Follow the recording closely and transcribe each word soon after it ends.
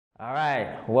All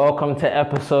right, welcome to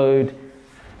episode,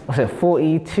 what's it,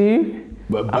 42?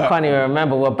 I can't even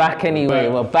remember. We're back anyway.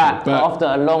 We're back after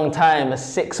a long time, a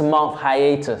 6-month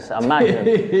hiatus.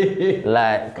 Imagine.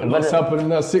 Like, a lot's happened in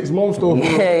that 6 months though.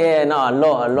 Yeah, no, a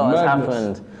lot has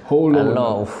happened. Whole lot. A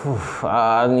lot.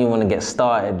 I don't even want to get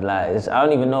started. Like, I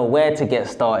don't even know where to get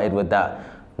started with that.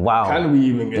 Wow. Can we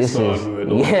even get started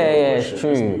with it? Yeah, it's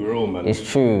true. It's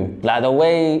true. Like the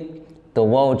way the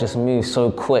world just moves so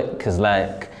quick, because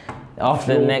like,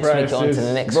 after the next week, on to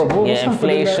the next. Bro,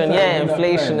 inflation.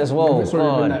 Inflation as well.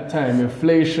 Sorry, in that time,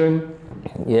 inflation.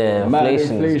 Yeah,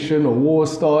 inflation. A war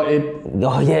started.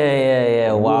 Oh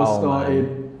yeah. Wow. War started.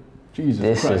 Man.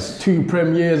 Jesus Christ. 2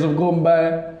 premieres have gone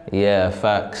by. Yeah,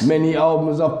 facts. Many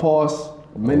albums have passed.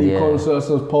 Many concerts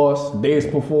have passed. Days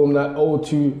performed at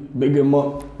O2, big em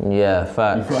up. Yeah,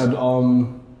 facts. You've had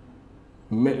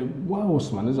what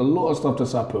else, man? There's a lot of stuff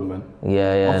that's happened, man.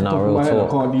 Yeah, not real talk.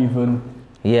 I can't even.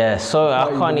 Yeah, so I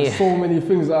can't even. So many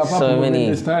things that have happened in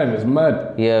this time. It's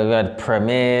mad. Yeah, we've had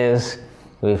premieres.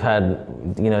 We've had,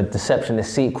 Deception the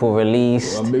sequel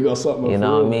released. Big us up, you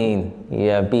know what I mean?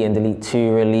 Yeah, Beat and Delete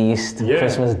 2 released. Yeah.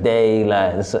 Christmas Day,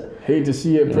 like. Hate to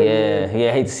see it premiere.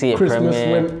 Yeah, hate to see it Christmas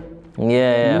premiere. Went.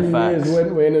 Yeah, New facts. Year's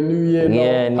went. We're in a new year now.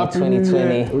 Yeah, new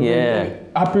 2020. Yeah.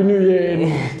 Happy New Year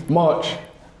in March.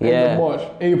 End of March,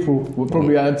 April. We're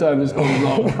probably out of time this comes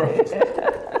out, bro.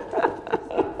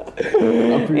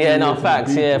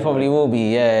 Facts. Yeah, probably will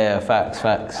be. Yeah, facts.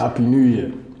 Happy New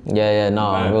Year. Yeah,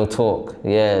 real talk.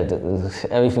 Yeah,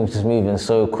 everything's just moving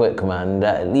so quick, man.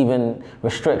 That even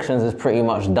restrictions is pretty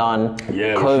much done.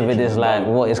 Yeah, COVID is like,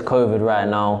 what is COVID right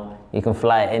now? You can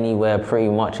fly anywhere pretty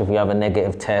much if you have a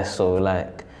negative test, so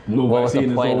like, what was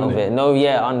the point of it? No,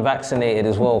 unvaccinated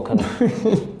as well.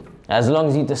 As long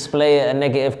as you display a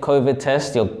negative COVID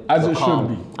test, you're calm.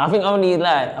 Should be. I think only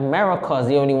like America is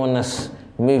the only one that's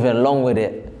moving along with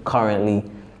it currently.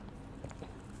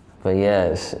 But yeah,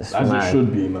 it's as mad. It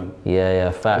should be, man.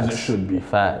 Yeah, facts. As it should be.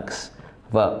 Facts.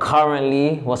 But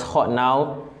currently, what's hot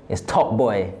now is Top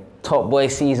Boy. Top Boy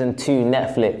season 2,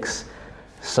 Netflix.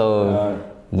 So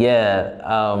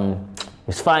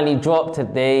it's finally dropped.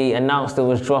 They announced it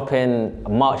was dropping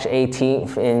March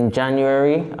 18th in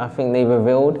January, I think they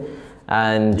revealed.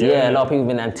 And a lot of people have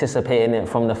been anticipating it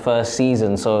from the first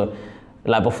season. So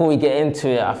like before we get into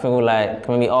it, I feel like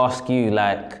when we ask you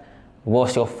like,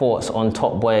 what's your thoughts on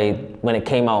Top Boy when it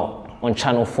came out on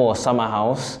Channel 4 Summer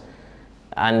House,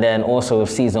 and then also with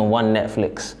season 1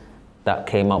 Netflix that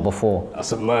came out before?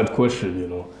 That's a mad question, You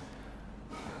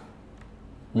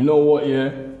know what,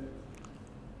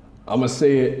 I'ma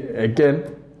say it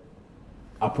again.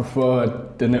 I prefer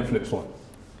the Netflix one.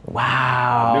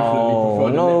 Wow. Definitely prefer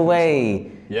the No Netflix way.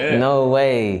 One. Yeah. No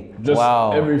way. Just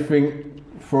everything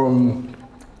from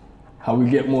how we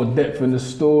get more depth in the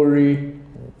story.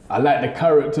 I like the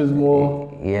characters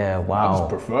more. Yeah, wow. I just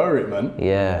prefer it, man.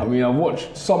 Yeah. I mean, I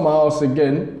watched Summer House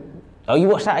again. Oh, you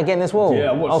watched that again as well?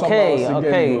 Yeah, I watched Summer House again.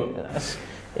 Okay.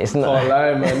 It's not. Can't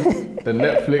lie, man. The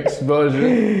Netflix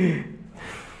version,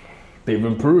 they've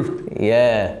improved.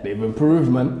 Yeah. They've improved,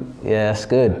 man. Yeah, that's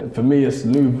good. For me, it's the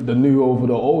new over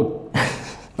the old.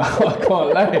 I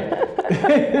can't lie.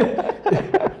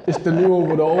 It's the new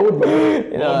over the old,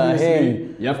 man.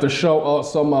 Obviously, you have to shout out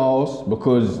Summer House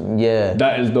because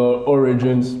that is the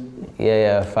origins.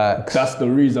 Yeah, facts. That's the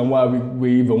reason why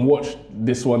we even watched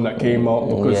this one that came out,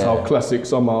 because how classic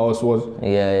Summer House was.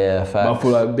 Yeah, facts. I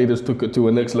feel like they just took it to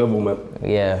a next level, man.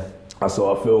 Yeah. That's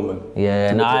what I feel, man.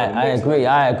 Yeah, no, I agree.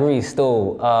 I agree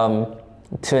still.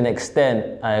 To an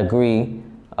extent, I agree.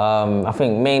 I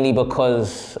think mainly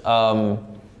because I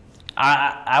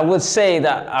would say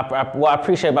that what I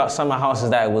appreciate about Summer House is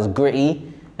that it was gritty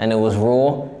and it was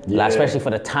raw, like, especially for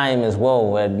the time as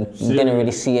well, where you didn't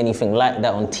really see anything like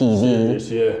that on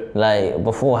TV. Like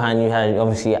beforehand, you had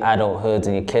obviously your adulthoods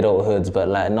and your kidulthoods, but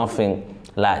like nothing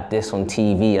like this on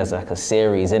TV as like a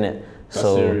series, innit?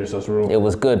 So serious, that's real. It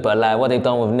was good, but like what they've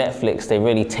done with Netflix, they've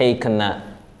really taken that,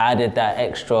 added that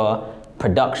extra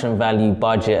production value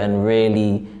budget and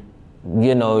really,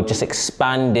 just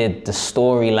expanded the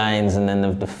storylines and then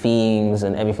the themes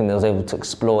and everything they was able to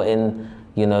explore in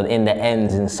the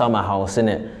ends in Summer House,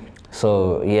 innit?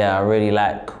 So yeah, I really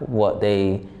like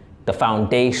the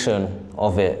foundation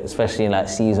of it, especially in like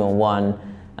season 1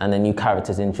 and the new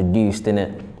characters introduced,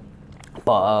 innit?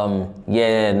 But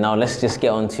now let's just get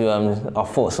on to our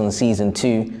thoughts on season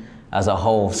 2 as a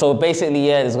whole. So basically,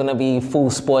 there's gonna be full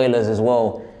spoilers as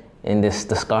well in this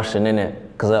discussion, innit?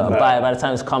 Because by the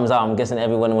time this comes out, I'm guessing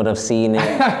everyone would have seen it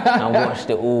and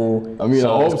watched it all. I mean, I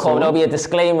hope so. There'll be a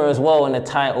disclaimer as well in the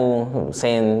title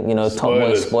saying, Top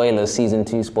Boy spoilers, season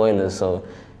 2 spoilers. So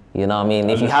You know what I mean?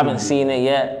 If you haven't seen it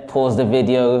yet, pause the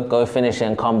video, go finish it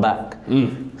and come back.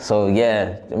 So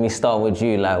yeah, let me start with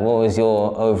you. Like, what was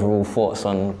your overall thoughts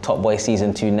on Top Boy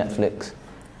Season 2 Netflix?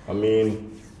 I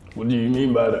mean, what do you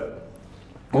mean by that?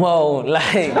 Well,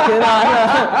 like, you know,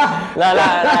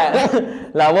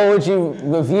 like, what would you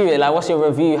review it? Like, what's your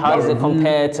review? How does it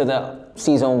compare to the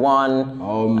Season 1?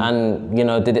 And, you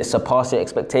know, did it surpass your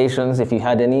expectations, if you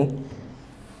had any?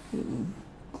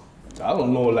 I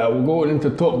don't know, like, we're going into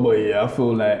Top Boy, yeah, I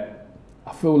feel like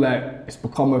it's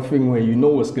become a thing where you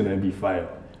know it's gonna be fire.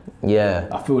 Yeah.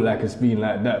 I feel like it's been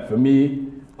like that. For me,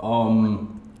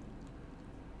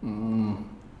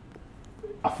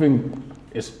 I think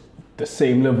it's the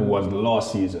same level as the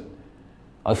last season.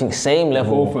 I think same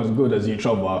level. Both as good as each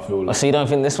other, I feel like. So you don't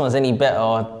think this one's any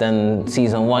better than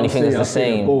Season 1? You think it's the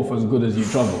same? Both as good as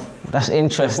each other. That's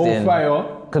interesting. Both fire.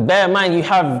 Because bear in mind, you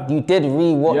did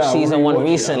rewatch Season 1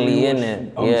 recently,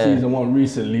 innit? Season 1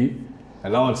 recently.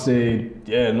 And I would say,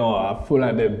 yeah, no, I feel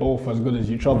like they're both as good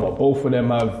as each other. Both of them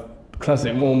have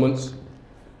classic moments.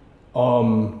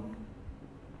 How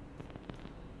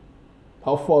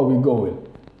far are we going?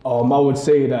 I would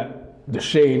say that the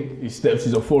Shane, he steps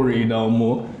his authority down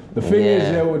more. The thing is,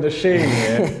 yeah, with the Shane,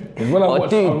 is when I watch...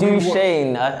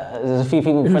 Shane, there's a few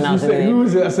people pronouncing it. Who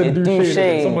is it? I said do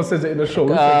Shane. Someone says it in the show.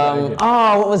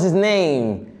 What was his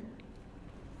name?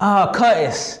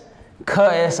 Curtis.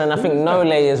 Curtis, and I think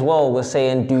Nole as well was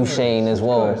saying Duchesne as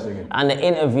well. And the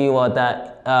interviewer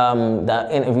that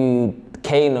interviewed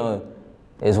Kano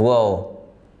as well.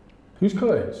 Who's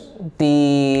Curtis?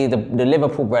 The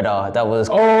Liverpool brother that was...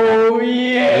 Oh,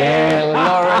 yeah!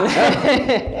 Lauren.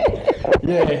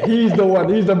 Yeah, he's the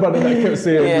one. He's the brother that kept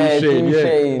saying Duchesne.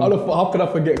 Duchesne. Yeah. How could I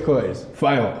forget Curtis?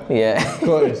 Fire. Yeah.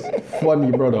 Curtis,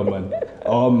 funny brother, man. I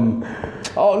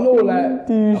don't know, like,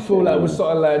 I feel like with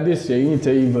something like this, yeah, you need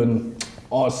to even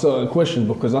ask certain questions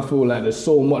because I feel like there's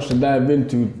so much to dive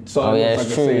into. Something like I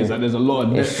say is that there's a lot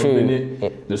of depth in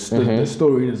it. The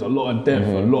story, there's a lot of depth,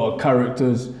 a lot of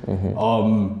characters. You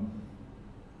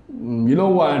know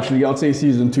what? Actually, I'll say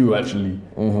season 2 actually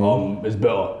is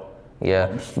better.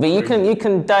 Yeah, but you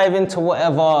can dive into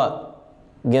whatever,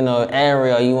 you know,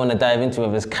 area you want to dive into,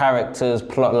 whether it's characters,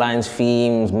 plot lines,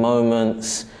 themes,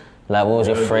 moments. Like, what was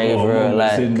your favorite?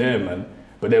 Like, in there, man.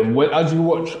 But then, as you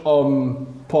watch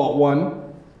part 1,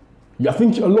 I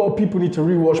think a lot of people need to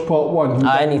rewatch part 1.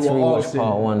 I need to rewatch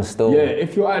part 1 still. Yeah,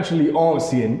 if you're actually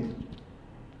answering,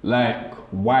 like,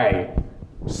 why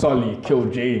Sully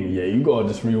killed Jamie, yeah, you gotta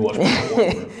just rewatch part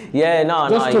 1. Yeah,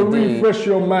 just to refresh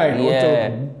your mind.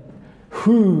 Yeah.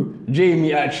 Who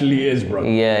Jamie actually is, bro.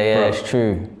 Yeah, it's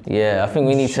true. Yeah, I think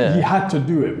we need to... He had to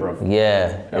do it, bro.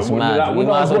 Yeah, it's mad. When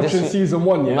I was watching season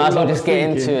 1, yeah, might as well just get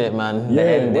into it, man.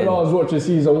 Yeah, when I was watching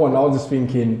season 1, I was just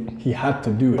thinking, he had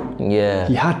to do it. Yeah.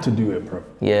 He had to do it, bro.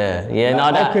 Yeah,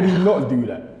 like, how could he not do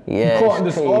that? Yeah, he can't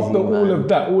just, crazy, after all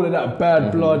of that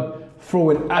bad blood,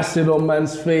 throwing acid on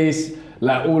man's face,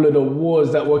 like all of the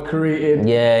wars that were created.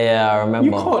 Yeah, I remember.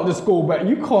 You can't just go back.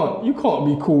 You can't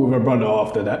be cool with a brother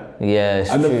after that. Yeah,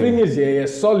 it's and true. The thing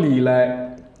is, Sully,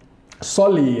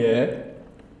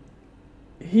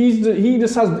 he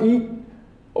just has,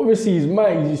 obviously his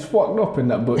mind, he's fucked up in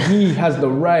that, but he has the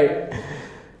right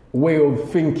way of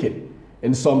thinking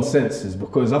in some senses,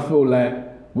 because I feel like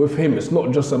with him, it's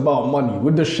not just about money.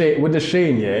 With the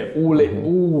Shane, yeah, all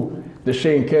the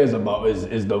Shane cares about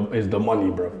is the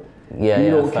money, bro. Yeah,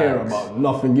 you don't care about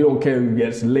nothing. You don't care who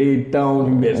gets laid down,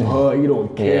 who gets hurt. You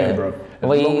don't care, bro.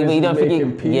 But you don't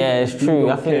think yeah, it's true.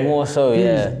 I think more so,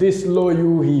 yeah. He's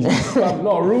disloyal. He's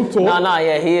no real talk.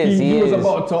 Yeah, he is. He was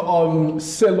about to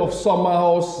sell off summer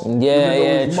house.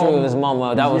 Yeah, true. With his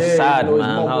mum. That was sad,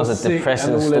 man. That was a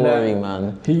depressing story,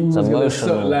 man. He was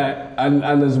emotional. Like,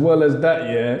 and as well as that,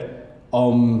 yeah.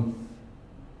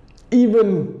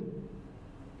 Even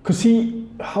because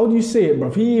how do you say it,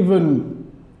 bro? He even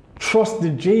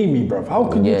trusted Jamie, bruv. How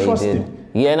could you trust him?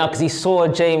 Yeah, no, because he saw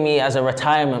Jamie as a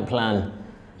retirement plan.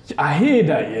 I hear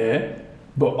that, yeah.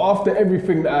 But after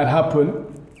everything that had happened,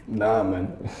 nah,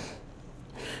 man.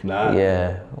 Nah.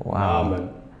 Yeah, wow. Nah,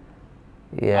 man.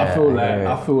 Yeah. I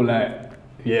feel like,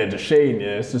 yeah, the Shane,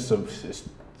 yeah, it's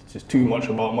just too much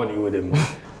about money with him.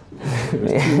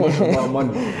 It's too much about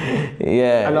money.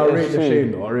 Yeah. And I rate the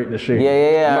Shane, though. I rate the Shane.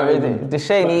 Yeah. The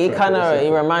Shane, he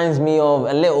reminds me of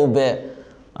a little bit.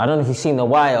 I don't know if you've seen The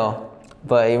Wire,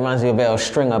 but it reminds me a bit of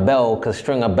Stringer Bell, because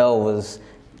Stringer Bell was,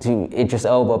 Idris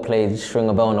Elba played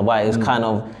Stringer Bell in The Wire. He was kind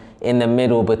of in the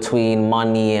middle between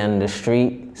money and the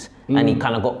streets, and he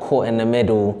kind of got caught in the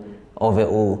middle of it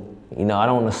all. You know, I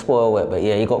don't want to spoil it, but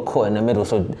yeah, he got caught in the middle.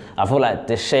 So I feel like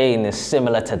the Shane is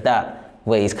similar to that,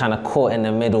 where he's kind of caught in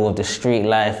the middle of the street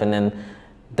life, and then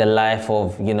the life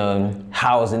of, you know,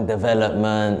 housing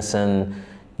developments and,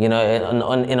 you know,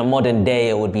 in a modern day,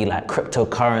 it would be like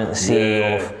cryptocurrency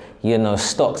or, you know,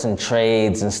 stocks and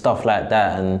trades and stuff like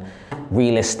that and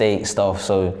real estate stuff.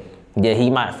 So yeah, he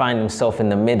might find himself in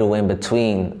the middle, in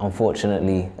between,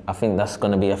 unfortunately. I think that's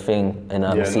going to be a thing in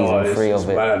season 3 of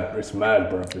it. It's mad,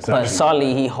 bro. But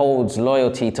Sully, he holds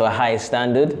loyalty to a high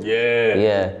standard. Yeah.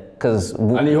 Yeah.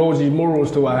 And he holds his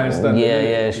morals to a high standard.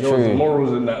 Yeah, it's true. He holds the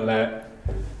morals in that, like,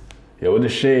 yeah, with the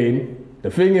Shane.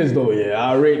 The thing is, though,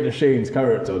 I rate the Shane's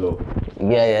character, though.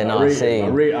 Same.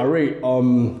 I rate,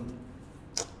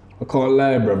 I can't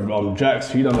lie, bro.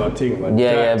 Jax, he done her thing, man.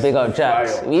 Jax, big up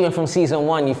Jax. Fire. Even from season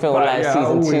 1, you feel like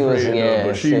season 2 was,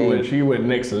 but she went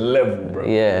next level, bro.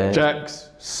 Yeah. Jax,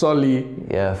 Sully.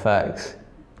 Yeah, facts.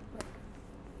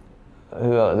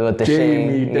 Who else? The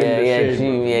Jamie,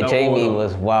 Shane. Jamie order.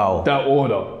 Was wow. That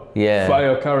order. Yeah.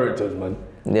 Fire characters, man.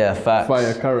 Yeah, facts.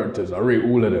 Fire characters. I rate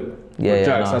all of them. Yeah,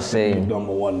 Jax has to be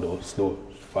number 1 though. Still.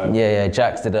 Fire. Yeah.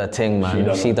 Jax did her thing,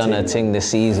 man. She done her thing this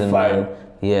season, man.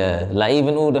 Yeah, like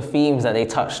even all the themes that they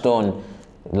touched on,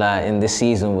 like in this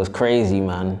season was crazy,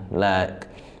 man. Like,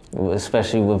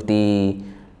 especially with the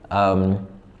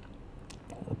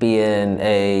being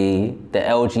the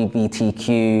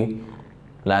LGBTQ,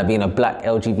 like being a black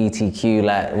LGBTQ,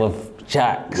 like with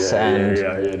Jax and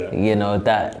you know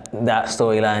that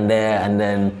storyline there, and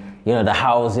then you know the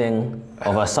housing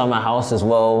of a summer house as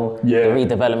well. Yeah. The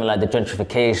redevelopment, like the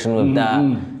gentrification with that,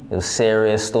 it was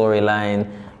serious storyline.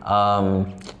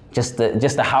 Just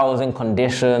the housing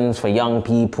conditions for young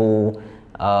people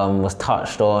was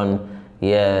touched on.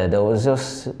 Yeah, there was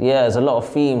there's a lot of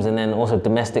themes, and then also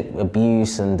domestic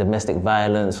abuse and domestic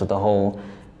violence with the whole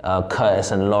Curtis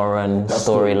and Lauren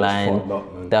storyline.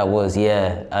 That was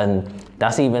and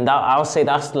that's even that. I would say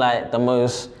that's like the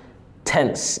most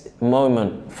tense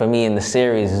moment for me in the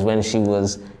series is when she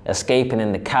was escaping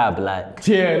in the cab, like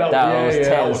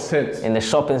that was tense. In the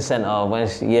shopping center when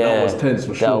that was tense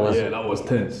for sure. That was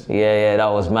tense. That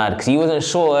was mad because he wasn't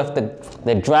sure if the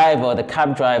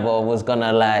cab driver was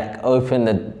gonna like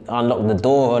unlock the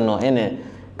door or not in it,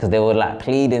 because they were like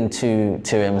pleading to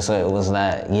him. So it was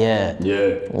like that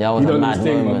was a mad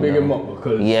moment. Big him up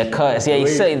because Curtis. He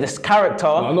said this character.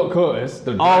 No, not Curtis.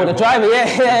 The driver. The driver.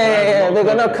 Big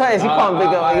up Curtis. You can't big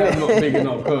up. I'm not bigging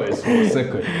up Curtis for a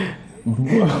second.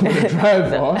 The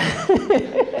driver.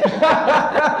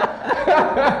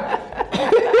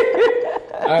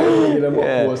 I ain't bigging him up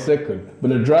for a second. But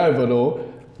the driver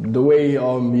though, the way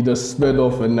he just sped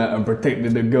off and that and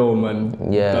protected the girl, man,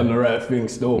 done the right thing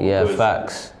still. Yeah,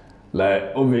 facts.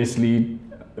 Like obviously,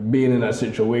 being in that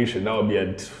situation, that would be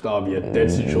a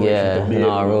dead situation.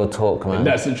 Yeah, real talk, man. In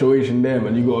that situation there,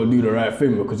 man, you gotta do the right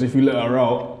thing, because if you let her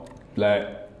out,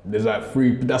 like there's like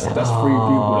three people that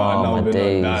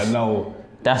are now.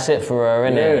 That's it for her,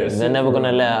 innit? They're never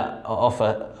gonna let her off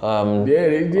man.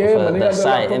 They had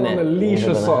site, on a leash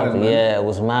or something. Yeah, it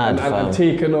was mad. And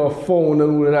taking her phone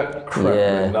and all of that crap.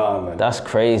 Man. Nah, man. That's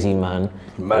crazy, man.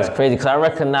 That's crazy, because I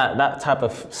reckon that type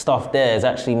of stuff there is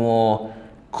actually more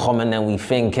common than we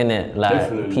think, innit?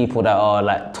 Like people that are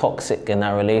like toxic in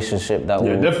that relationship that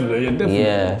definitely.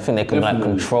 Yeah, I think they can like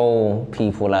control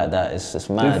people like that. It's just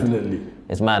mad. Definitely.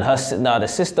 It's mad. The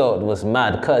sister was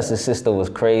mad. Curtis's sister was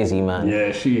crazy, man.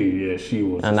 Yeah, she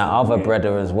was. And that other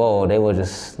brother as well. They were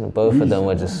just, both of them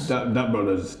were just. That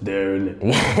brother's there, innit?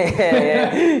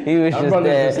 He was just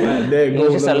there. Just like there. He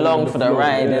was just along for the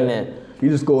ride, innit? He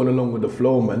just going along with the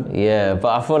flow, man. Yeah,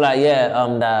 but I feel like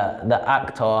the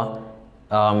actor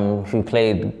who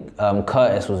played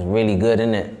Curtis was really good,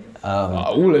 innit?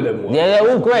 All of them were. Yeah, they're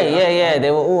all great. Yeah,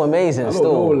 they were all amazing.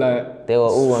 They were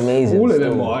all amazing. All of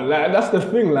them are. Like that's the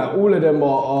thing. Like all of them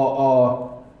are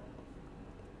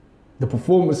the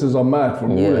performances are mad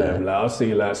from all of them. Like I'll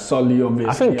say like Sully, obviously.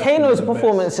 I think Kano's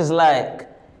performance is like,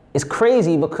 it's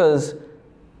crazy because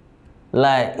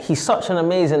like he's such an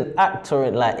amazing actor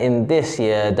in this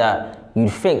year that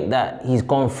you'd think that he's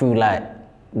gone through like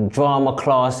drama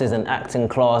classes and acting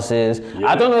classes.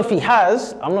 I don't know if he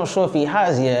has. I'm not sure if he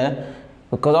has,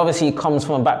 because obviously he comes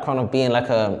from a background of being like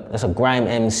a grime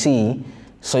MC,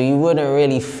 so you wouldn't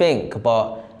really think,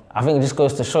 but I think it just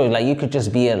goes to show like you could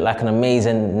just be an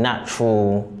amazing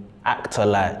natural actor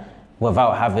like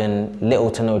without having little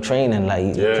to no training.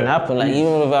 Like it can happen. Like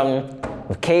even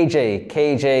with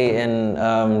KJ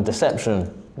in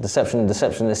Deception,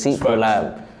 the sequel,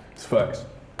 like it's facts.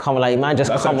 Come like man,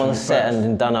 just come on set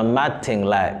and done a mad thing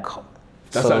like.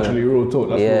 That's actually real talk.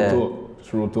 That's real talk.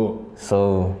 It's real talk.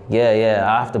 So yeah,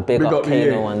 I have to big up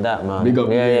EA. Kano on that, man. Big up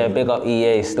EA. Yeah, big up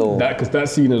EA still. Because that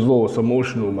scene as well, it's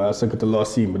emotional, man. Second to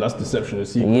last scene, but that's Deception of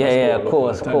Secret. Yeah, of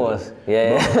course.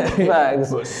 Yeah.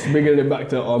 Facts. But bringing it back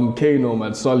to Kano,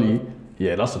 man, Sully,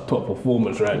 yeah, that's a top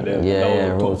performance right there. Yeah,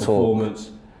 that was a top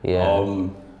performance. Yeah.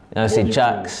 I see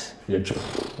Jax.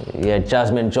 Yeah,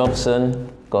 Jasmine Jobson.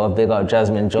 Gotta big up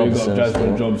Jasmine Jobson. Big up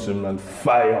Jasmine Jobson, man.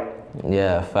 Fire.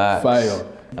 Yeah, facts. Fire.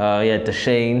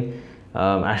 Deshane,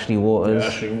 Ashley Waters. Yeah,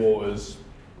 Ashley Waters.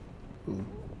 I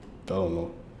don't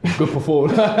know. Good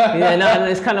performance. Yeah, no,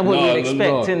 it's kind of what you'd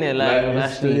expect,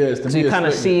 innit? Because you kind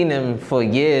of seen him for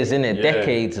years, innit? Yeah.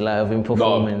 Decades, like, of him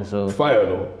performing. So fire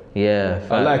though. Yeah,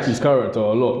 facts. I like his character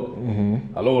a lot.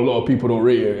 I know a lot of people don't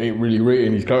rate it, ain't really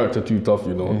rating his character too tough,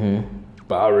 you know.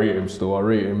 But I rate him still. I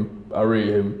rate him.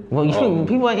 Well, you think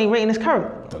people ain't rating his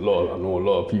character? I know a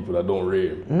lot of people that don't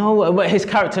rate him. No, but his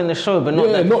character in the show, but not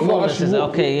the performances.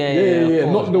 Okay,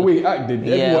 yeah. Not the way he acted.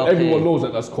 Everyone knows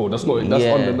that that's cold. That's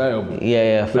undeniable.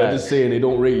 Yeah, but they're just saying they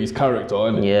don't rate his character,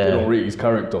 innit? Yeah. They don't rate his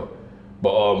character.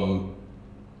 But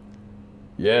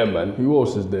yeah, man. Who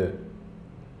else is there?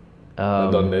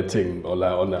 That done their thing or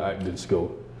like on the acting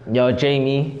skill. Yo,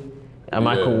 Jamie,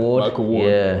 Michael Ward. Michael Ward.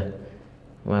 Yeah,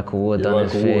 Michael Ward done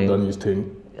his thing. Michael Ward done his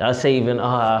thing. I'd say even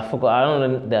I forgot. I don't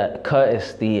know that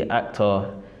Curtis, the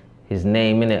actor, his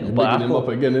name in it. But I him up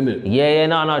again, innit? Yeah,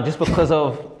 no. Just because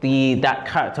of that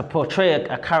character, portray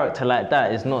a character like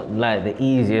that is not like the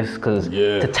easiest. Because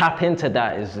to tap into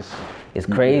that is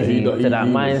crazy to that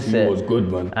mindset. He was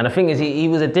good, man. And the thing is, he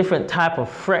was a different type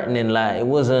of threatening. Like it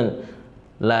wasn't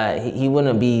like he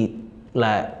wouldn't be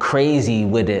like crazy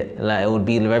with it. Like it would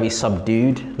be very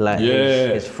subdued. Like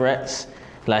his threats.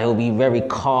 Like he'll be very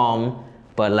calm.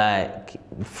 But like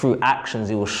through actions,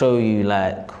 it will show you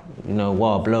like, you know,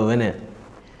 what a blow, innit?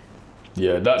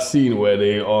 Yeah, that scene where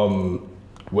they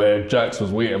where Jax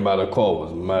was waiting by the car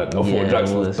was mad. I thought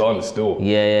Jax was done still.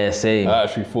 Yeah, same. I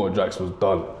actually thought Jax was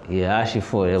done. Yeah, I actually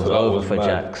thought it was over for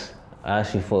Jax. I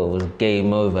actually thought it was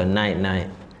game over, night.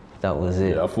 That was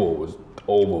it. Yeah, I thought it was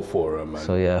over for her, man.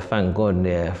 So yeah, thank God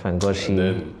she.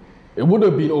 Then it would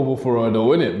have been over for her though,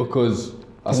 innit? Because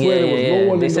I swear there was no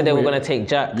one. They said they were gonna take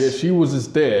Jax. Yeah, she was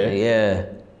just there. Yeah.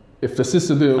 If the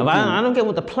sister didn't. I don't get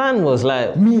what the plan was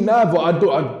like. Me neither. I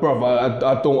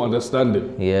don't understand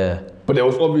it. Yeah. But there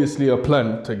was obviously a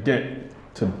plan to get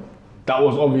to. That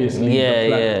was obviously the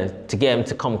plan. To get him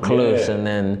to come close, and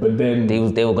then. But then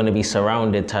they were gonna be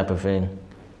surrounded, type of thing.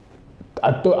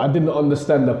 I didn't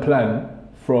understand the plan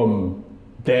from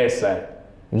their side.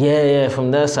 Yeah,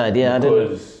 from their side. Yeah, because I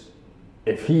didn't.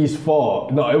 If he's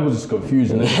far, no, it was just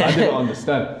confusing. I didn't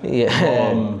understand.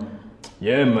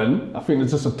 Yeah, man. I think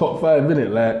it's just a top 5,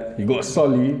 innit? Like you got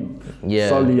Sully. Yeah.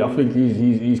 Sully, I think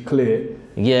he's clear.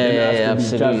 Yeah,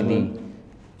 absolutely.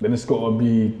 Then it's got to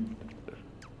be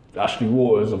Ashley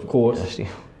Waters, of course.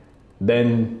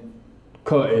 Then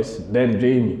Curtis. Then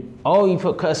Jamie. Oh, you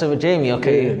put Curtis over Jamie?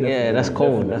 Okay. Yeah, that's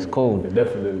cold. That's cold. Yeah,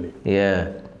 definitely.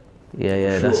 Yeah.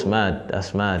 Sure. That's mad.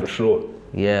 That's mad. For sure.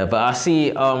 Yeah, but I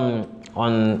see on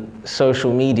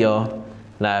social media,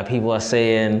 like people are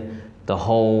saying the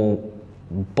whole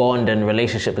bond and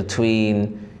relationship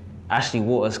between Ashley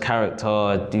Waters' character,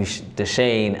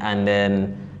 Deshane, and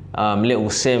then Little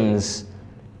Sim's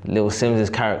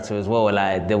character as well.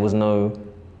 Like there was no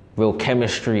real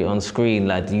chemistry on screen.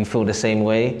 Like, do you feel the same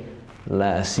way?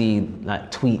 Like I see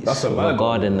like tweets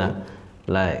regarding that.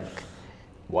 Like,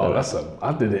 wow,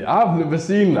 I've never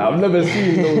seen that. I've never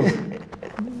seen those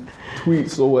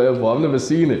tweets or whatever. I've never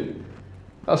seen it.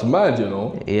 That's mad, you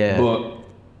know. Yeah. But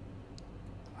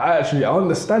I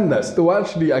understand that. Still, I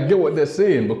get what they're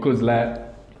saying because, like,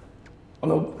 I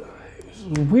know it's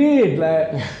weird.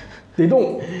 Like, they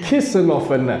don't kiss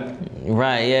enough and that.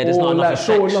 Right. Yeah. There's not enough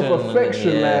affection. Show enough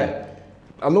affection. Like,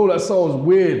 I know that sounds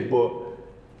weird, but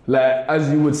like as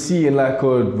you would see in like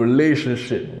a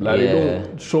relationship, like they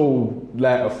don't show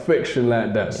like affection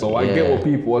like that. So I get what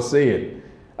people are saying.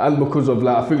 And because of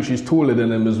like, I think she's taller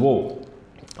than him as well.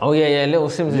 Oh yeah, Little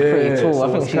Sims is pretty tall. So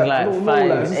I think she's like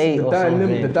 5'8" or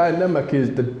something. The dynamic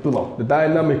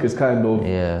is kind of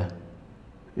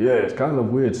it's kind of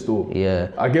weird still.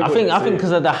 Yeah, I think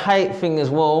because of the height thing as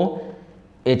well,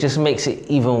 it just makes it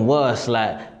even worse.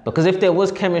 Like because if there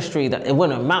was chemistry, that it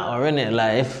wouldn't matter, innit?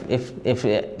 Like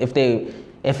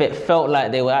if it felt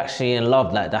like they were actually in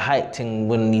love, like the height thing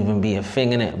wouldn't even be a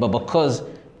thing, innit? But because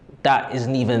that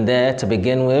isn't even there to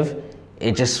begin with,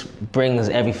 it just brings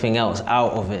everything else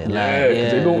out of it.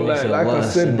 They don't like I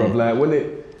said, bro. Like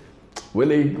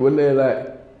when they're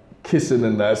like kissing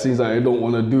and that, it seems like they don't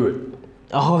want to do it.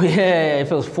 Oh yeah, it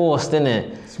feels forced,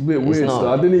 innit? It's a bit weird.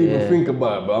 I didn't even think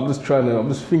about it, but I'm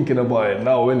just thinking about it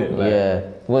now, innit? Like, yeah.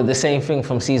 Well, the same thing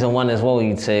from season 1 as well,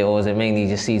 you'd say, or was it mainly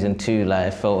just season 2? Like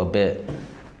it felt a bit,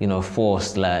 you know,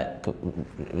 forced. Like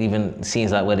even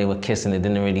scenes like where they were kissing, it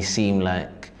didn't really seem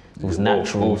like it was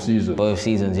natural. Both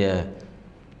seasons, yeah.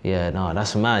 Yeah, no,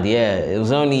 that's mad. Yeah, it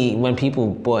was only when people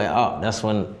brought it up that's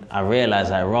when I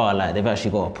realized, like, raw, like they've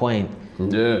actually got a point.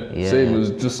 Yeah, same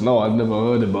as just now. I've never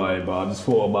heard about it, but I just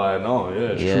thought about it now.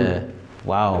 Yeah, it's true.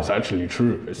 Wow. It's actually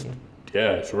true. It's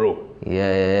real.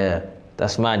 Yeah.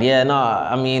 That's mad. Yeah, no,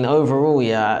 I mean, overall,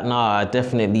 I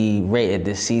definitely rated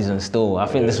this season still. I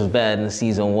think this was better than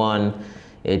season 1.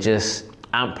 It just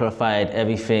amplified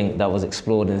everything that was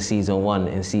explored in season 1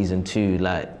 in season 2,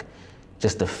 like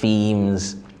just the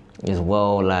themes as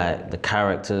well, like the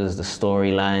characters, the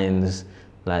storylines,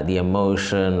 like the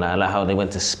emotion, like how they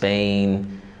went to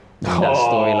Spain, that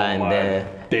storyline there.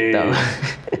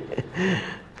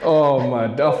 Oh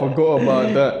man, I forgot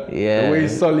about that. Yeah. The way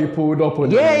Sully pulled up on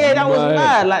Yeah, that was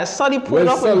mad. Like Sully pulled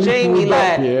up on Jamie,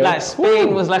 like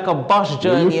Spain was like a bus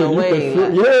journey away.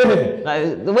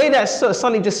 Like the way that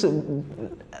Sully just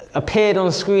appeared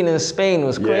on screen in Spain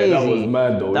was crazy. Yeah, that was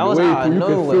mad though. That was out of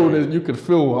nowhere. You could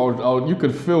feel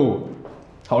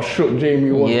how shook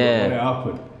Jamie was when it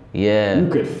happened. Yeah. You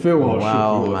could feel how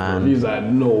shook he was. Man. He's like,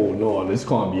 no, this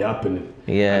can't be happening.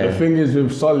 Yeah. And the thing is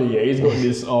with Sully, he's got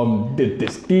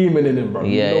this demon in him, bro.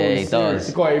 Yeah, he does.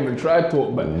 He can't even try to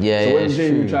talk back. Yeah, so when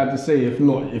Jamie tried to say,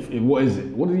 what is it?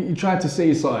 What did he try to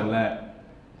say? Something like,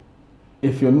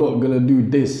 if you're not gonna do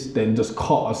this, then just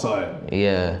cut or something.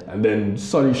 Yeah. And then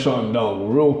Sully shut him down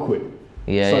real quick.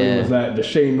 Yeah. Sully was like, the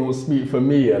shame don't speak for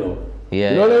me, you know.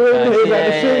 Yeah. You know what I mean? He's like,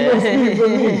 the shame don't speak for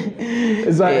me.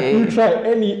 It's like,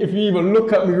 if you even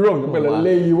look at me wrong, I'm gonna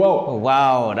lay you out.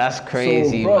 Wow, that's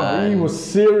crazy, so, bro, man. he was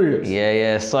serious.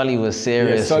 Yeah, Sully was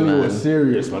serious, Sully was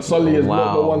serious, man. Sully is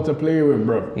not the one to play with,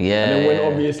 bro. Yeah. And then when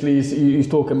obviously he's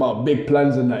talking about big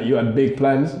plans and that, you had big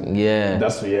plans. Yeah. That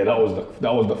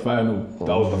was the final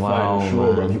straw,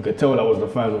 bro. You could tell that was the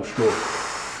final straw.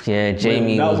 Yeah,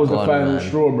 Jamie that was gone, the final man.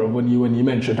 straw, bro. When you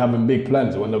mentioned having big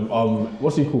plans, when the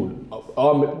what's he called?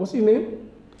 What's his name?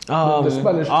 The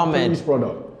Spanish police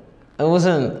brother. It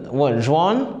wasn't what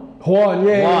Juan, Juan.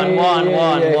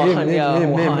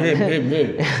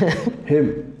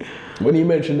 Him. When he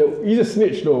mentioned that, he's a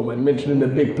snitch though, man. Mentioning the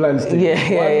big plans thing. He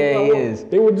is.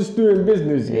 They were just doing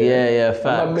business. Yeah, facts.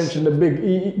 I mentioned the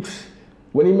big.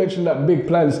 When he mentioned that big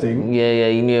plans thing,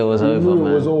 you knew it was over, man. You knew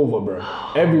it was over, bro.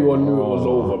 Everyone knew it was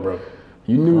over, bro.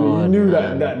 You knew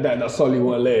that Sully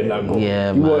wasn't letting that go.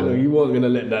 Yeah, you weren't gonna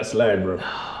let that slide, bro.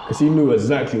 Because he knew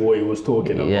exactly what he was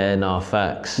talking about. Yeah, no,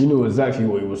 facts. He knew exactly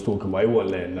what he was talking about. He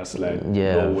wasn't letting that slide.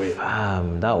 Yeah, no way.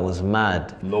 Fam, that was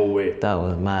mad. No way. That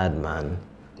was mad, man.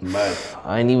 Mad.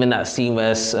 And even that scene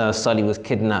where Sully was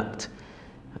kidnapped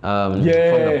from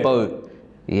the boat.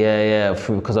 Yeah,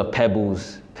 because of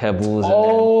Pebbles. Most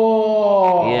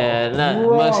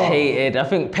hated. I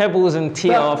think Pebbles and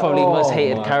Tia are probably most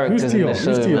hated characters in the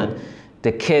show, man.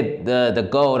 The kid, the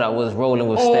girl that was rolling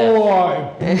with Steph.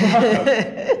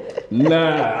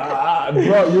 Nah,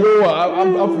 bro, you know what?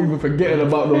 I'm even forgetting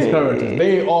about those characters.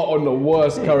 They are on the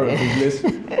worst characters list.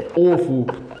 Awful.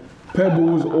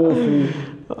 Pebbles, awful.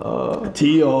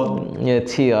 Tia. Yeah,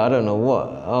 Tia, I don't know what.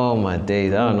 Oh my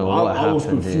days, I don't know what happened. I was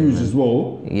confused as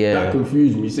well. Yeah. That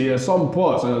confused me. See, there's some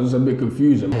parts that was a bit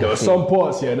confusing. There were some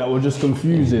parts here that were just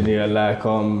confusing here, like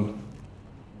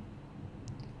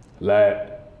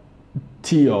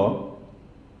Tia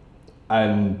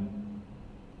and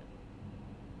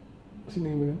what's his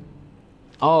name again?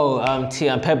 Oh,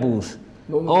 Tia and Pebbles.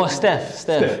 No. Steph.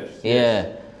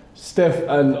 Yeah. Steph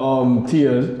and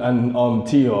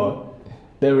Tia.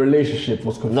 Their relationship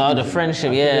was confusing. No, the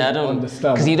friendship, I don't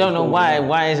understand. Because you don't know why.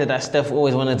 Why is it that Steph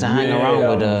always wanted to hang around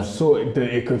with her? So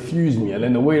it confused me. And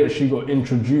then the way that she got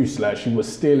introduced, like she was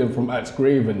stealing from Axe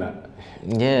Grave and that.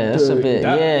 Yeah, that's a bit.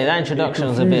 That introduction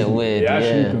was a bit weird. It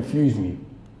actually confused me.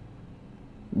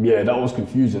 Yeah, that was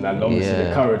confusing. And obviously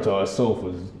the character herself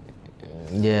was.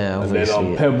 Yeah, obviously. And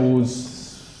then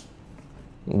Pebbles.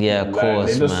 Yeah, of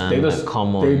course, man.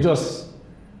 Come on.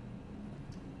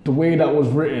 The way that was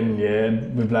written,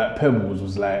 with like Pebbles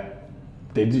was like,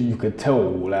 you could tell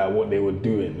like what they were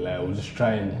doing. Like, I was just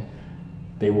trying.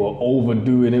 They were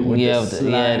overdoing it with the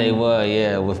slang. They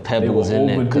were, with Pebbles in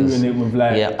it. They were overdoing it with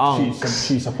like,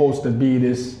 she's supposed to be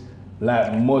this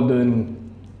like modern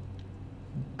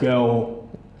girl.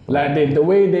 Like the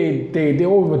way they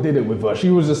overdid it with her. She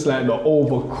was just like the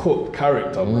overcooked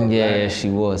character, bro. She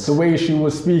was. The way she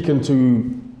was speaking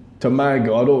to my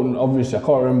girl, I can't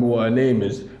remember what her name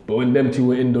is, but when them two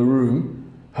were in the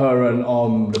room, her and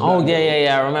the Oh black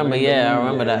yeah. I remember. Yeah, I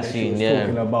remember that and scene. She was Yeah.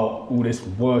 talking about all this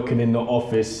working in the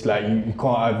office, like you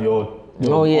can't have your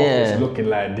Oh, yeah. office looking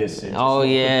like this. It Oh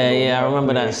just yeah. I looking all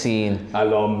remember that place. scene.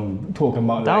 And talking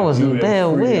about That like was gluten bare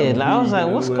free weird. and Like I was like,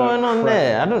 vegan what's and all going that on crap.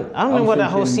 there? I don't know what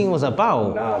that whole thinking, scene was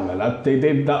about. Nah, man,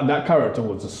 that character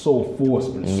was just so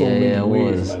forced in so Yeah, many it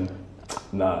ways, was. man.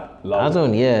 Nah, I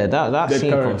don't. Yeah, that Dead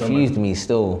scene character, confused man. me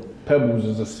still. Pebbles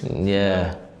is just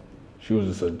Yeah. She was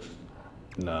just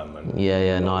a nah, man.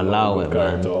 Yeah. No, Not allow a it, good man.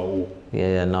 character at all.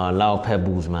 Yeah. No, allow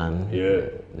Pebbles, man. Yeah.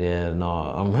 Yeah.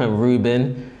 No, I remember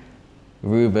Ruben,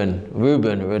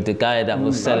 the guy that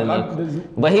was selling them.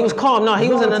 But he was calm. No, he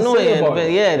wasn't annoying.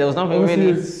 But yeah, there was nothing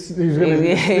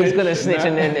really. He was gonna snitch,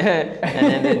 and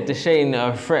then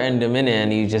Deshane threatened him in it,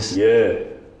 and he just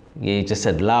he just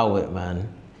said, "Allow it, man."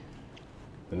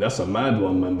 And that's a mad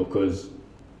one, man, because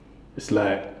it's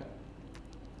like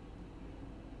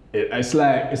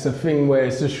it's a thing where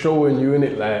it's just showing you in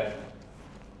it like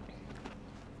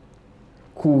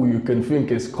cool. You can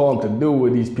think it's calm to deal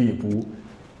with these people.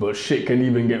 But shit can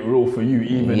even get real for you,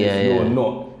 even if you're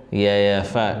not. Yeah,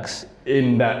 facts.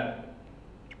 In that,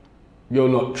 you're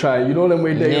not trying. You know them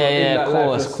way they're in that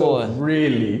life yourself,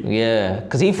 really. Yeah,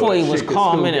 because he thought he was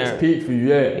calm in it. Peak for you,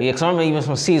 yeah. Yeah, because I remember even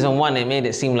from season 1, it made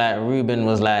it seem like Ruben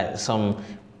was like some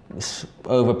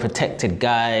overprotected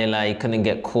guy. Like he couldn't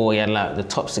get caught. He had like the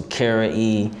top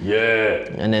security. Yeah.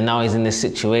 And then now he's in this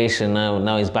situation.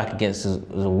 Now he's back against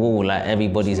the wall. Like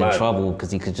everybody's in trouble because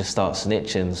he could just start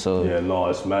snitching. So yeah, no,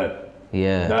 it's mad.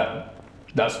 Yeah.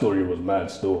 That story was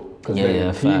mad still. Cause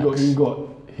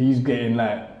he's getting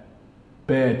like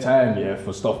bare time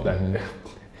for stuff that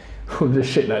the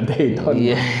shit that they done.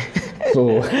 Yeah.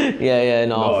 So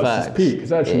no, facts. It's peak.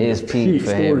 It's actually it is peak for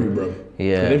story, him. bro.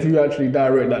 Yeah. And if you actually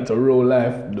direct that to real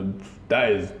life,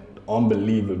 that is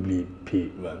unbelievably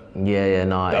peak, man. Yeah,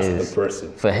 no, that's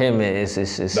depressing. For him, it's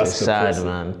sad,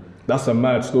 man. That's a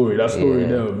mad story. That story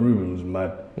there of Ruben was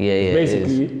mad. Yeah,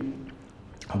 basically,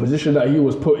 a position that he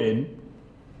was put in,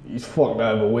 he's fucked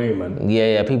either way, man.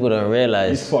 Yeah, people don't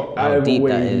realize he's fucked how either deep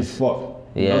way. that He's is. fucked.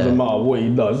 Yeah. It doesn't matter what he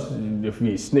does. If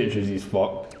he snitches, he's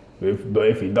fucked. But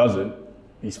if he doesn't,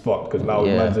 he's fucked because now the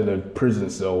man's in a prison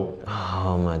cell.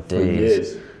 Oh my days. For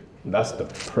years. That's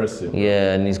depressing.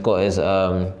 Yeah, and he's got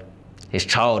his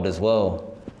child as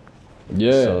well.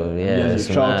 Yeah. So he has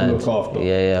his child to look after.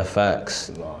 Yeah,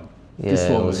 facts. This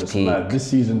one was just mad. This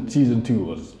season 2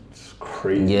 was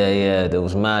crazy. Yeah, that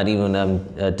was mad. Even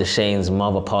Deshane's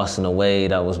mother passing away,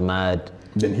 that was mad.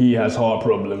 Then he has heart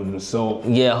problems himself.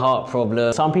 Yeah, heart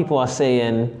problems. Some people are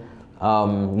saying,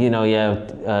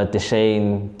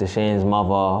 Deshane's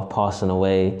mother passing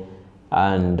away,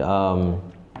 and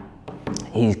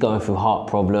he's going through heart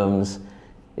problems.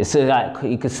 It's like,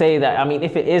 you could say that, I mean,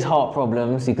 if it is heart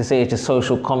problems, you could say it's just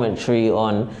social commentary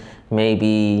on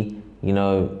maybe,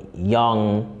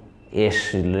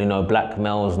 young-ish, black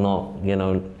males not,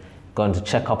 going to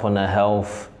check up on their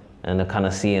health, and they're kind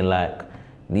of seeing like,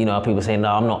 people saying,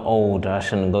 no, I'm not old, I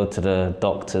shouldn't go to the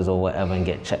doctors or whatever and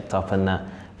get checked up and that.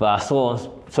 But I saw on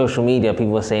social media,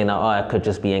 people were saying that, it could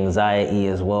just be anxiety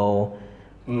as well.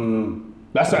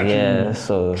 That's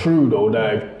actually true though,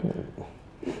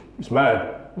 it's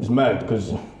mad. It's mad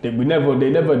because they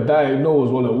never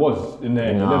diagnosed what it was in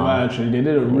there. No. They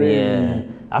didn't really. Yeah.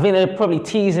 I think they're probably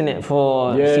teasing it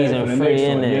for season 3,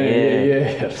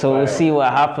 innit? Yeah. So we'll see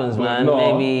what happens, man.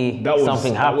 Maybe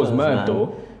something happens. That was mad, man.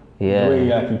 Though. Yeah. The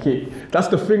way I can keep. That's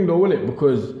the thing, though, innit?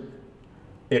 Because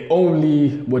it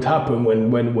only would happen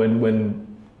when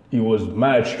he was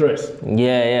mad stressed.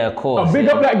 Yeah, of course. Big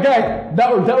up that guy.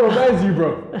 That reminds you,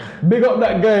 bro. Big up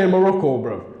that guy in Morocco,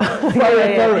 bro.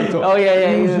 Character. Oh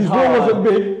yeah. His role wasn't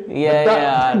big.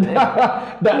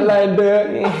 That line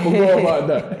there. I forgot about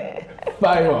that.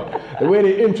 Fire. The way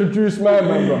they introduced my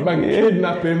man, bro. Man,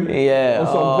 kidnap him on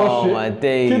some bullshit. My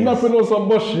days. Kidnap him on some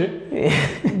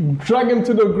bullshit. Drag him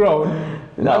to the ground.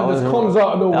 Man just comes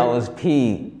out of the way. That was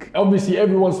peak. Obviously,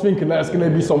 everyone's thinking that it's gonna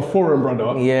be some foreign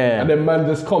brother. Yeah. And then man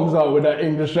just comes out with that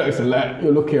English accent, like,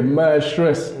 you're looking mad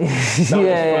stressed. That was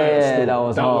fire. That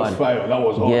was hard. That was fire. That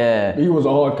was hard. Yeah. He was a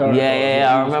hard character.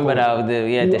 Yeah, I remember that.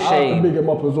 The shade. I have to big him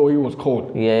up as well. He was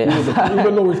cold. Yeah.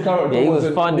 Even though his character he was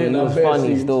funny. He was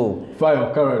funny still.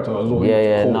 Fire character as well.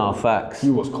 Yeah, no, facts. He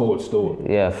was cold still.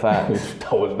 Yeah, facts.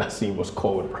 that scene was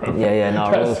cold, bro. Yeah, no,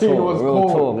 real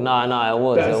talk. No, it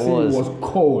was. That scene was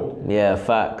cold. Yeah,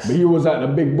 facts. But he was like the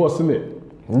big boss, innit?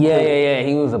 Yeah,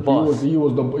 he was the boss.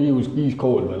 He's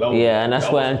cold, man. And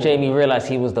that's when Jamie realized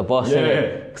he was the boss,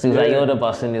 innit? Because he was like, you're the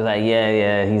boss, and he was like,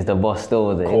 yeah, he's the boss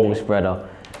still, the English brother.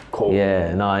 Cold.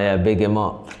 Yeah, big him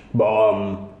up. But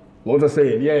what was I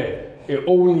saying? Yeah, it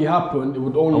only happened. It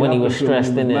would only when he happen was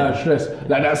stressed, when he was mad stressed.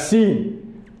 Like that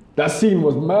scene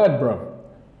was mad, bro.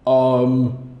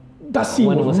 That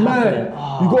scene was mad.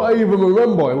 You gotta even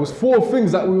remember, it was 4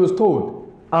 things that we was told.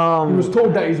 He was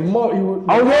told that his mom.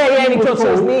 And he told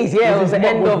to his knees. Yeah, it was the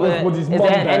end of it. Was his it's mum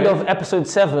the died. end of episode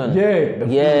 7. Yeah,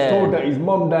 he was told that his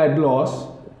mum died last.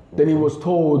 Then he was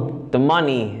told the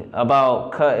money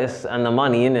about Curtis and the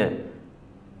money, innit? It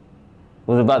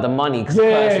was about the money because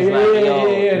Curtis was like,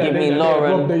 yo, give me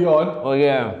Lauren. They had robbed the yard. Oh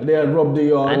yeah. They had robbed the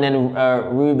yard. And then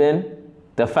Ruben.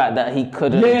 The fact that he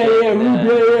couldn't. Ruben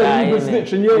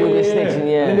snitching, And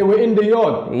then they were in the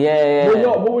yard.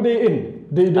 What were they in?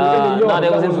 They were in the yard. No, they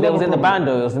was in the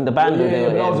bando. It was in the bando. Yeah,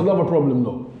 but that was another problem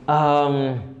though.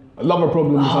 Another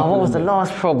problem was happening. What was the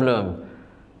last problem?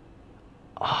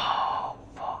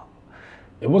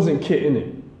 It wasn't Kit,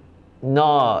 innit?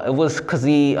 No, it was because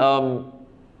he.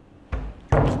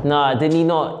 Nah, did he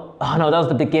not? Oh no, that was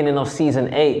the beginning of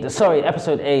season 8. Sorry,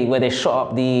 episode 8, where they shot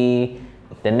up the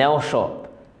nail shop.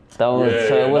 That was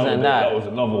it wasn't that. That was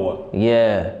another one.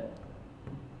 Yeah.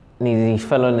 He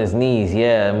fell on his knees.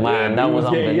 Yeah, man, that was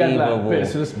unbelievable. He had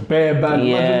like just bare bad.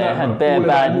 Yeah, had bare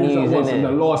bad news in it. And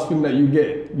the last thing that you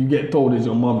get told is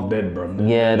your mom's dead, bro.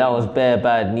 Yeah, that was bare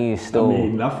bad news still. I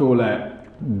mean, I feel like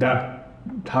that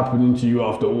happening to you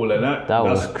after all of that. That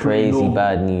was crazy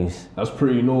bad news. That's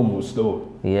pretty normal still.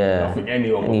 Yeah. I think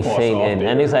anyone and would he pass fainted.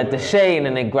 And it's like the Shane,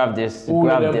 and they grabbed all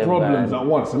of them problems at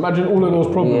once. Imagine all of those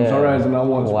problems arising at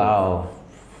once. Wow.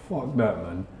 Bro. Fuck that,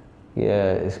 man.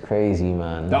 Yeah, it's crazy,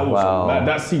 man. That was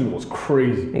that scene was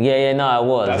crazy. Yeah, no, it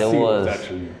was. That scene was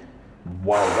actually that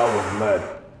was mad.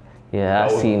 Yeah,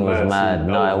 that scene was mad.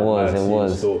 No, it was.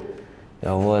 It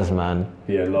was, man.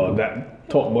 Yeah, no, that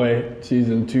Top Boy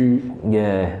season 2.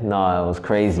 Yeah, no, it was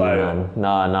crazy, Fire. man.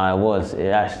 No, it was. It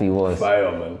actually was.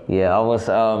 Fire, man. Yeah, I was.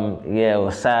 It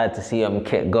was sad to see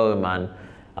Kit go, man.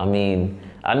 I mean,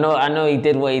 I know he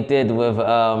did what he did with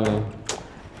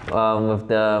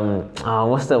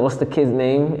the what's the kid's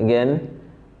name again?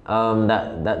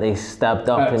 That they stabbed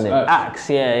up in the Axe.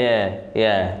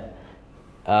 Yeah.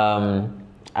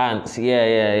 Ants.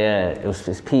 Yeah. It was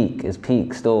his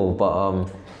peak still, but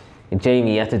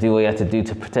Jamie had to do what he had to do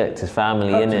to protect his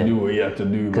family, innit? Had to do what he had to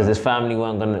do. Because his family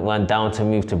went down to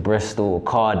move to Bristol or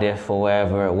Cardiff or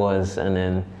wherever it was, and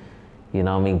then,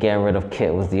 getting rid of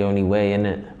Kit was the only way,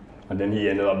 innit? And then he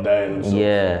ended up dying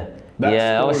himself.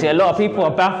 Yeah, obviously a lot of people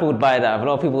are baffled by that. A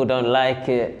lot of people don't like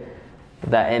it,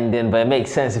 that ending, but it makes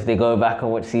sense if they go back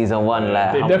and watch season 1,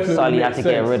 like how Sully had to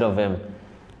get rid of him.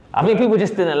 I think people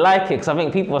just didn't like it, because I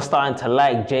think people are starting to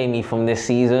like Jamie from this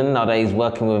season, now that he's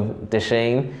working with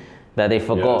Deshane, that they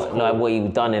forgot what he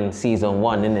done in season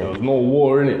 1, innit? There was no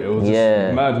war in it. It was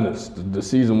just madness. The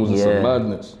season was just some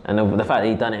madness. And the fact that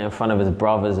he done it in front of his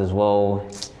brothers as well.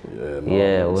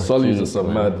 Yeah, it was Sully's just a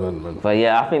madman, man. But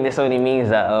yeah, I think this only means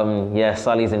that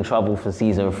Sully's in trouble for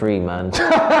season 3, man.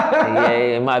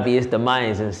 It might be his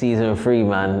demise in season 3,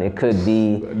 man. It could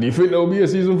be. Do you think there'll be a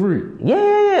season 3?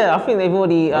 Yeah. I think they've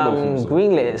already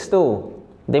greenlit it still.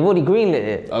 They've already greenlit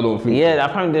it. I don't think so. Yeah,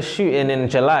 apparently they're shooting in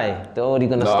July. They're already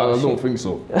gonna start I don't think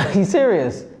so. Are you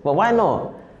serious? But why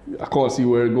not? I can't see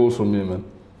where it goes from here, man.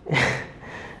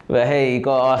 But hey, you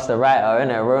gotta ask the writer,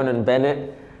 innit? Ronan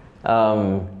Bennett.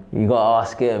 You gotta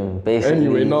ask him, basically.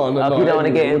 Anyway, no. You don't want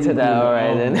to get into that,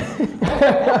 alright then.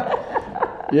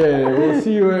 Yeah, we'll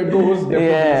see where it goes. They'll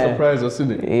probably surprise us,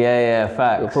 innit? Yeah,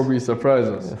 facts. They'll probably surprise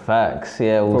us. Facts,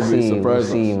 yeah, we'll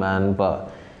see, man.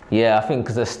 But yeah, I think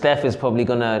because Steph is probably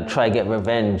gonna try get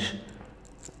revenge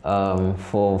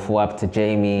for what happened to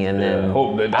Jamie, and then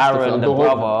Aaron, the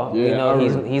brother.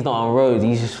 He's not on road.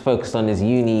 He's just focused on his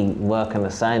uni work and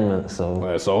assignments. So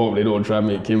I hope they don't try and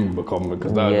make him become,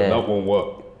 because that won't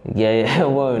work. Yeah, it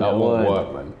won't. That won't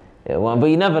work, man. It won't. But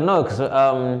you never know, because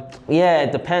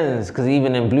it depends. Because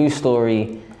even in Blue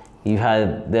Story, you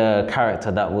had the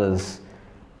character that was.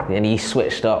 And he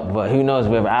switched up, but who knows,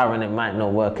 with Aaron it might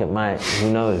not work, it might, who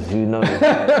knows.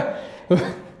 The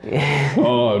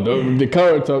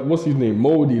character, what's his name,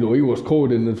 Modi though, he was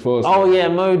cold in the first one. Yeah,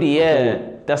 Modi,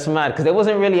 that's mad, because there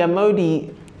wasn't really a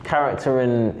Modi character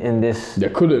in this. There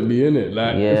couldn't be, in it.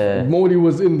 Like, if Modi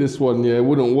was in this one, it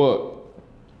wouldn't work.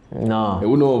 No. It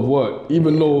wouldn't have worked,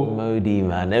 even though... Modi,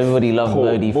 man, everybody loved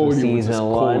Modi from season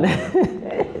 1.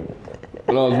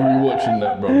 When I was rewatching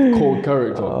that, bro, cold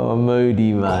character. Oh,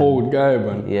 Modi, man. Cold guy,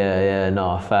 man. Yeah,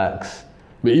 no, facts.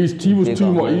 But he was too much.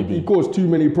 He caused too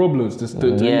many problems to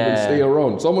even stay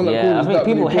around. Someone that causes I think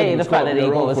people hate the fact that he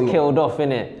was killed off,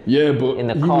 innit? Yeah, but in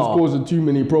the he was causing too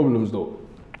many problems, though.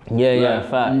 Yeah,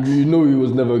 facts. You knew he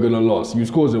was never gonna last. He was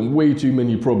causing way too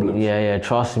many problems. Yeah,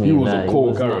 trust me. He was a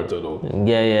cold character though.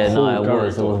 Yeah, no, it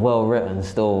was well written,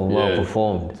 still well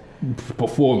performed. He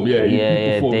performed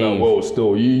that well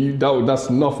still. That's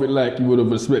nothing like you would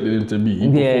have expected him to be. He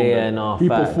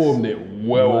performed it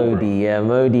well.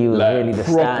 Modi was really the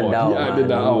standout. He acted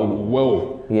that out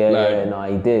well.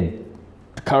 He did.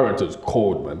 The character's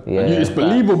cold, man. And it's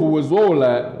believable as well,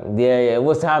 like. It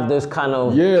was to have those kind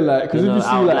of like, because if you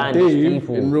see like Dave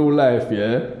in real life,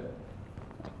 if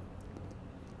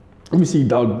you see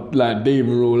like Dave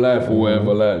in real life or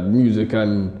whatever, like music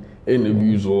and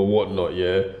interviews or whatnot,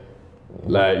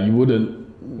 like you wouldn't.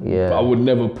 I would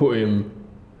never put him.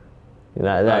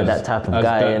 That type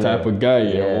of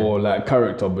guy. Or like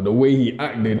character, but the way he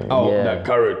acted out that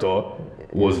character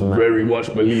was very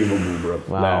much believable, bro.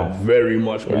 Wow. Like very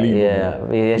much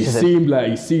believable.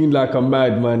 He seemed like a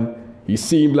madman. He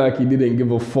seemed like he didn't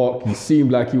give a fuck. He seemed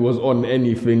like he was on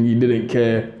anything. He didn't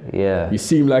care. He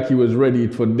seemed like he was ready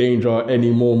for danger at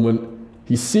any moment.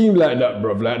 He seemed like that,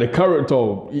 bro. Like the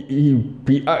character, he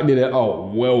acted it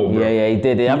out well, bro. He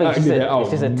did it. I think it's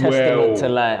just a testament to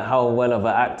like how well of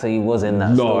an actor he was in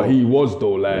that story. He was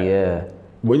though, like.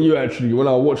 When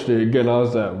I watched it again, I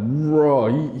was like, bro,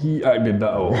 he acted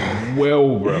that out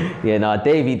well, bro.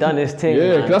 Dave, he done his thing.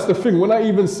 Cause that's the thing. When I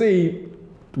even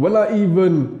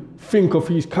think of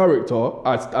his character,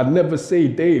 I never say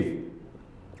Dave.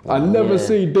 I never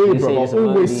say Dave, bro. I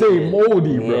always say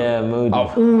Modi, bro. Modi.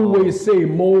 I always say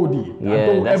Modi. I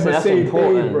don't ever say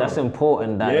Dave, bro. That's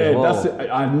important, as well. That's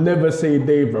it. I never say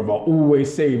Dave, bro. I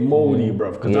always say Modi,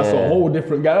 bro. Because that's a whole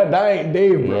different guy. That ain't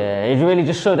Dave, bro. It really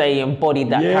just showed that he embodied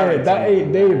that character. Yeah, that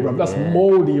ain't Dave, bro. That's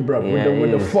Modi, bro.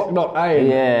 With the fucked up eye.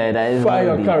 That is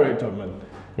fire Modi. Character, man.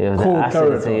 Cold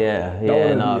character.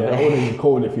 That would be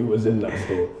cold if he was in that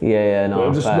store.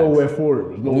 But just nowhere for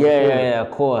him.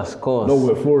 Of course.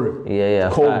 Nowhere for him.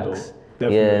 Cold facts. Though.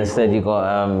 Definitely instead cold. you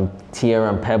got Tia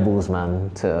and Pebbles,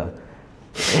 man, to.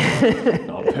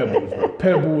 Pebbles, bro.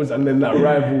 Pebbles, and then that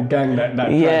rival gang that.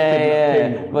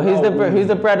 But who's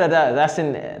the brother that's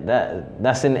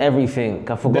in everything?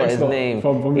 I forgot Dexter, his name.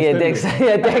 From Dexter.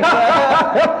 Dexter.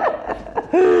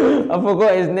 I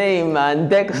forgot his name, man.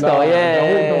 Dexter.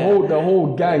 The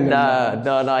whole gang.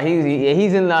 No.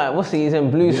 He's in that. He's in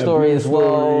Blue Story as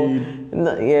well.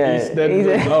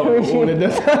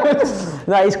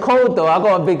 He's cold though. I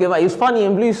got a big. He was funny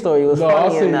in Blue Story. He was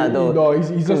funny in that though. No,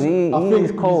 he's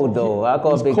cold though. I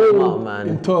got a big him up, man.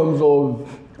 In terms of,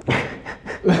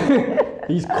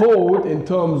 he's cold in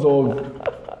terms of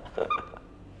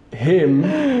him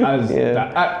as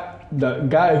the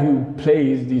guy who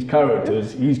plays these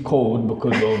characters. He's cold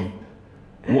because of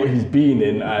what he's been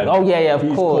in. And of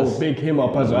he's course. Cold. Big him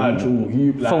up as an actual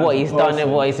for what he's done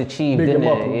and what he's achieved. Big him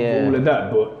up for all of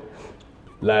that, but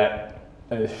like.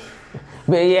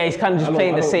 But he's kind of just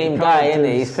playing the same guy,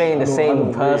 innit? He's playing the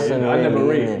same person. I never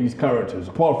rated these characters.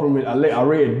 Apart from it, I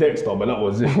rated Dexter, but that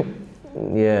was it.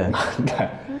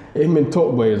 Him in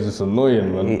Top Boy is just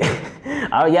annoying, man.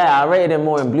 I rated him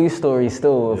more in Blue Story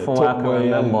still, from what I can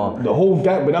remember. The whole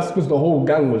gang, but that's because the whole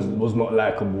gang was not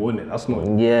likable, innit? That's not.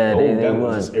 Yeah, the whole gang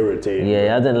was just irritating.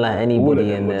 Yeah, I didn't like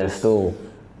anybody in there still.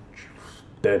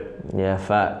 Dead. Yeah,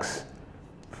 facts.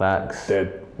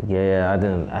 Dead. Yeah, I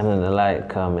didn't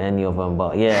like any of them,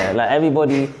 but like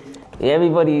everybody,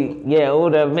 all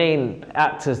the main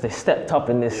actors, they stepped up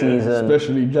in this season.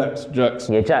 Especially Jax.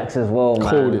 Yeah, Jax as well, man.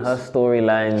 Coldest. Her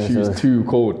storylines. She was too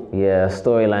cold. Yeah,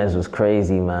 storylines was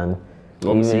crazy, man.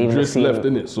 Obviously, Driss left,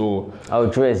 innit? So. Oh,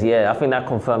 Driss, I think that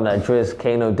confirmed that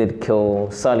Kano did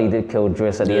kill, Sully did kill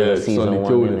Driss at the end of season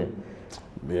 1, innit?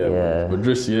 Yeah. But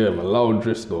Driss, man, loud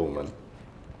Driss though, man.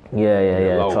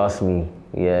 Yeah, trust me.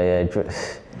 Yeah,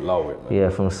 Driss. Allow it, man. Yeah,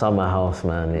 from Summer House,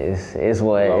 man. It's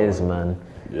what it is, man.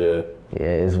 Yeah, it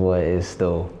is what it is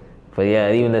still. But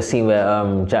even the scene where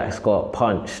Jax got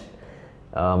punched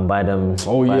by them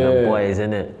boys,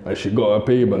 innit? And she got her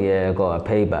payback. Yeah, got her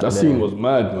payback. That scene was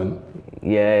mad, man.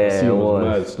 Yeah, that scene was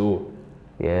mad still.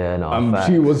 Yeah, no,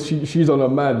 she's on a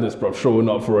madness, bro, showing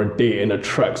up for a date in a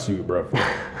tracksuit, bro.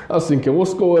 I was thinking,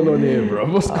 what's going on here, bro?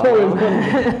 What's going on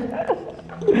here?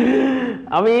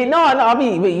 I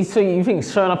mean, so you think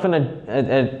showing up in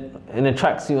a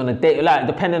tracksuit on a date, like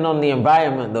depending on the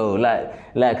environment though, like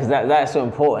because that's so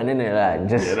important, isn't it? Like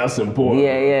just that's important.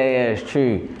 Yeah, it's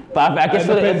true. But I guess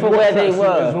for where they As were,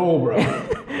 well, bro.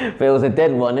 but it was a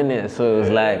dead one, innit? So it was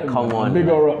like, come on. Big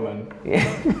her up, man.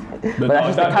 But that's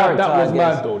just the character, that was I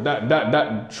guess. mad though.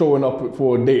 That showing up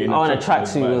for a date in Oh, and a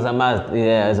tracksuit was a Mazda.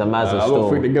 Yeah, it was a Mazda I store. don't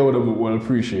think the girl will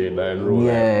appreciate that in real life.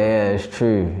 Yeah, it's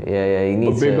true. Yeah, you need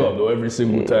But to. big up though every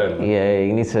single time. Yeah,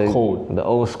 you need to. Cold. The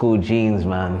old school jeans,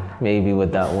 man. Maybe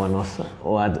with that one also.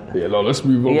 Yeah, no, let's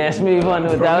move on. Yeah, let's move on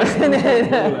with that.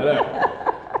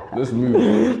 Let's move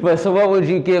on. But so, what would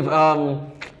you give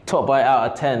Top Boy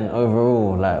out of 10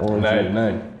 overall? Like, what would you?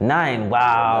 9. 9.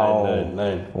 Wow.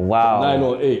 9. Wow. 9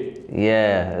 or 8.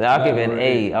 Yeah, I'll give it an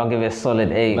 8. I'll give it a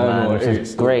solid 8, man. Which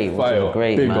is great. Which is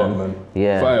great, big man. up, man.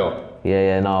 Yeah. Fire.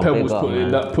 Yeah, no, Pebbles big up,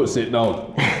 man. that puts it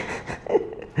down.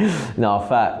 No,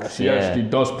 facts. She actually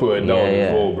does put it down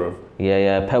as well, bro.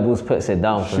 Yeah, Pebbles puts it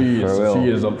down for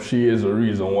real. She is a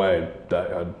reason why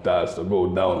that has to go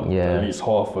down. Yeah. At least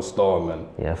half a star, man.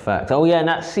 Yeah, facts. Oh yeah, and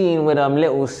that scene with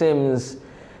Little Sims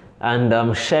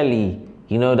and Shelly,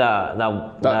 you know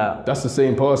That's the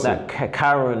same person. that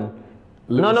Karen.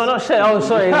 No, not Shelly. Oh,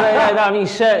 sorry. I mean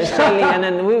Shelly, and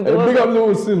then big up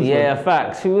Little Sims. Yeah, man.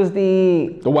 facts. Who was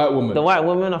the white woman? The white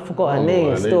woman. I forgot her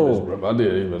name. Still. I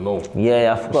didn't even know.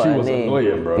 Yeah, I forgot her name. She was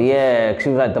annoying, bro. Yeah, she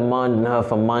was like demanding her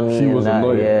for money. She was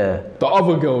annoying. Yeah. The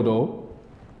other girl though,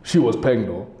 she was peng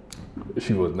though.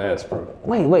 She was nice, bro.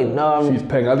 Wait, no. She's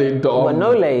peng. I didn't. But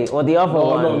Nole or the other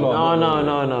one?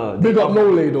 No. Big up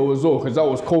Nole though as well, because that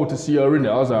was cold to see her in it.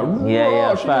 I was like,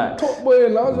 yeah, she's facts. Top Boy,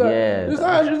 and I was like, yeah,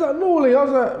 she's like Nole. I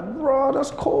was like, bro,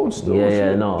 that's cold still.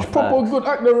 She's proper good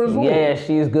actor as well. Yeah,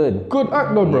 she's good. Good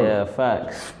actor, bro. Yeah,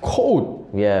 facts. Cold.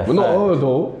 Yeah, but not her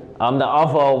though. The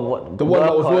other the one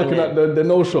that was working at the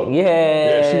no shop.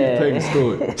 Yeah, she was playing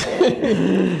still.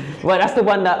 Well, that's the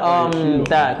one that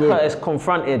that Curtis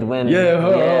confronted when.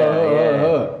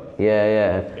 Her.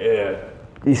 Yeah.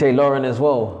 You say Lauren as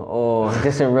well, or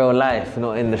just in real life,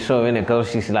 not in the show, innit? Because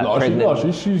she's like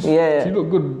pregnant. She looked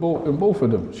good in both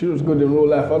of them. She was good in real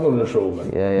life and on the show,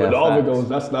 man. Yeah. But the other girls,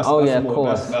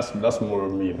 that's more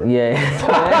of me, bro. Yeah.